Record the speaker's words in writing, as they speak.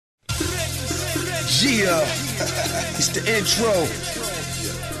Yeah, it's the intro.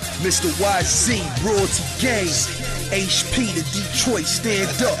 Mr. YZ, Royalty Gang, HP to Detroit, stand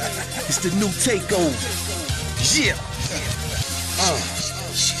up. It's the new takeover. Yeah.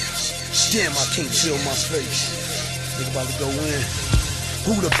 Damn, I can't feel my face. Nigga about to go in.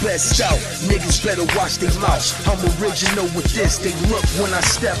 Who the best out? Niggas better watch their mouth. I'm original with this, they look when I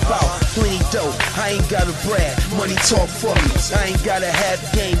step out. Plenty dope, I ain't gotta brag. Money talk for me, I ain't gotta have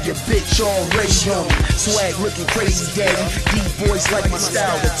game. Your bitch already on me. Swag looking crazy, daddy. These boys like my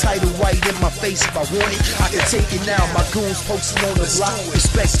style. The title white in my face. If I want it, I can take it now. My goons posted on the block.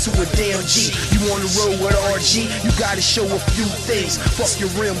 Respect to a damn G. You on the road with RG? You gotta show a few things. Fuck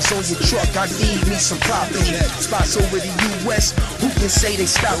your rims on your truck, I need me some property. Spots over the US, who can say they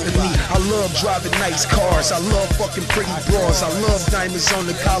stopping me? I love driving nice cars, I love fucking pretty bras, I love diamonds on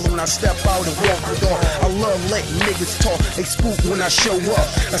the collar when I step out and walk the door. I love letting niggas talk, they spook when I show up.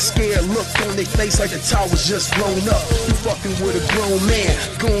 A scared look on their face like the tower's just blown up. You fucking with a grown man,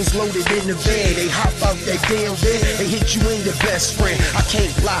 goons loaded in the van. They hop out that damn van, they hit you in your best friend. I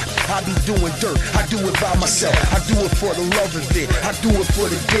can't lie, I be doing dirt, I do it by myself. I do it for the love of it, I do it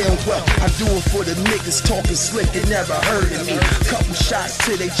for the damn wealth. I do it for the niggas talking slick that never heard of me. Couple shots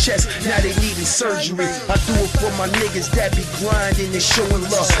to their chest, now they needing surgery. I do it for my niggas that be grinding and showing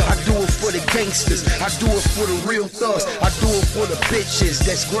love. I do it for the gangsters, I do it for the real thugs. I do it for the bitches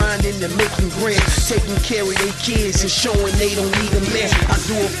that's grinding and making grand, taking care of their kids and showing they don't need a man. I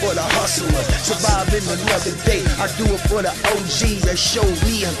do it for the hustlers, surviving another day. I do it for the OGs that showed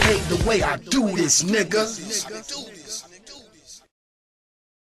me and paved the way. I do this, nigga.